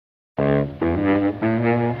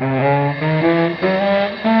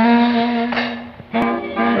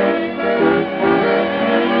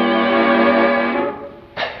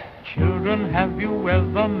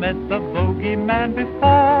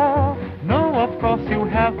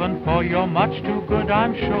heaven, for you're much too good,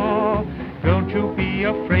 I'm sure. Don't you be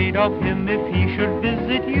afraid of him if he should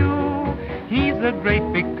visit you. He's a great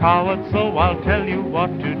big coward, so I'll tell you what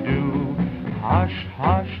to do. Hush,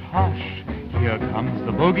 hush, hush, here comes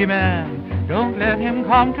the boogeyman. Don't let him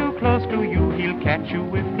come too close to you, he'll catch you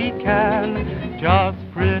if he can. Just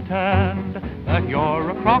pretend that you're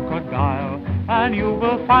a crocodile, and you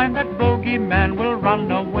will find that boogeyman will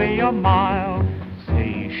run away a mile.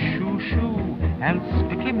 Say shoo shoo and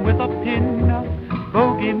stick him with a pin.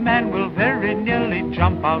 Boogeyman will very nearly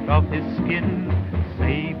jump out of his skin.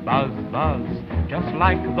 Say buzz buzz, just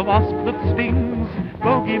like the wasp that stings.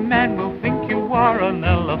 Boogeyman will think you are an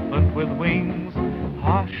elephant with wings.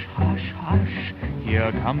 Hush, hush, hush,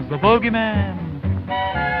 here comes the boogeyman.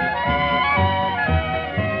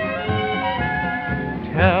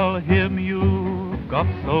 Tell him you've got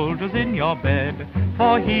soldiers in your bed,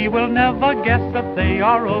 for he will never guess that they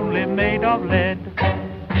are only made of lead.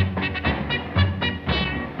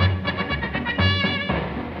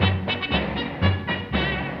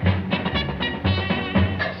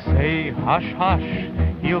 Say hush,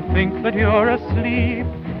 hush, he'll think that you're asleep.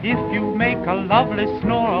 If you make a lovely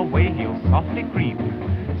snore away, he'll softly creep.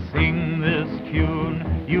 Sing this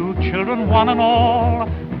tune, you children one and all.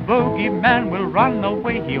 Boogeyman will run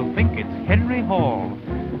away, he'll think it's Henry Hall.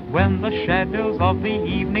 When the shadows of the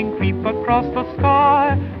evening creep across the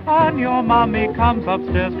sky, and your mommy comes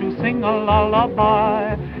upstairs to sing a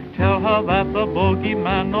lullaby, tell her that the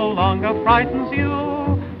boogeyman no longer frightens you.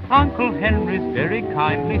 Uncle Henry's very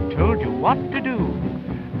kindly told you what to do.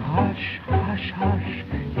 Hush, hush, hush,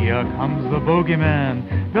 here comes the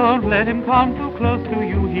boogeyman. Don't let him come too close to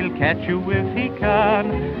you, he'll catch you if he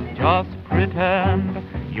can. Just pretend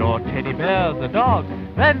your teddy bear's a dog,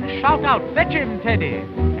 then shout out, fetch him, Teddy,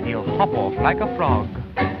 and he'll hop off like a frog.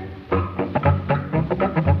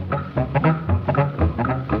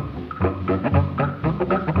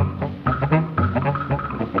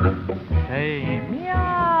 Say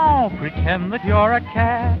meow, pretend that you're a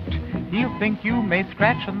cat. He'll think you may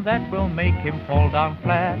scratch, and that will make him fall down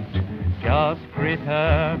flat. Just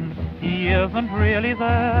pretend he isn't really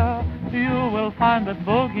there. You will find that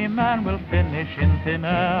boogeyman will finish in thin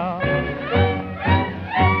air.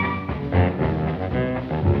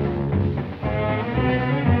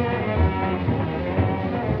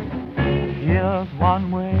 Here's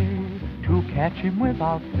one way to catch him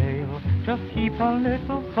without fail. Just keep a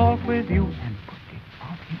little salt with you,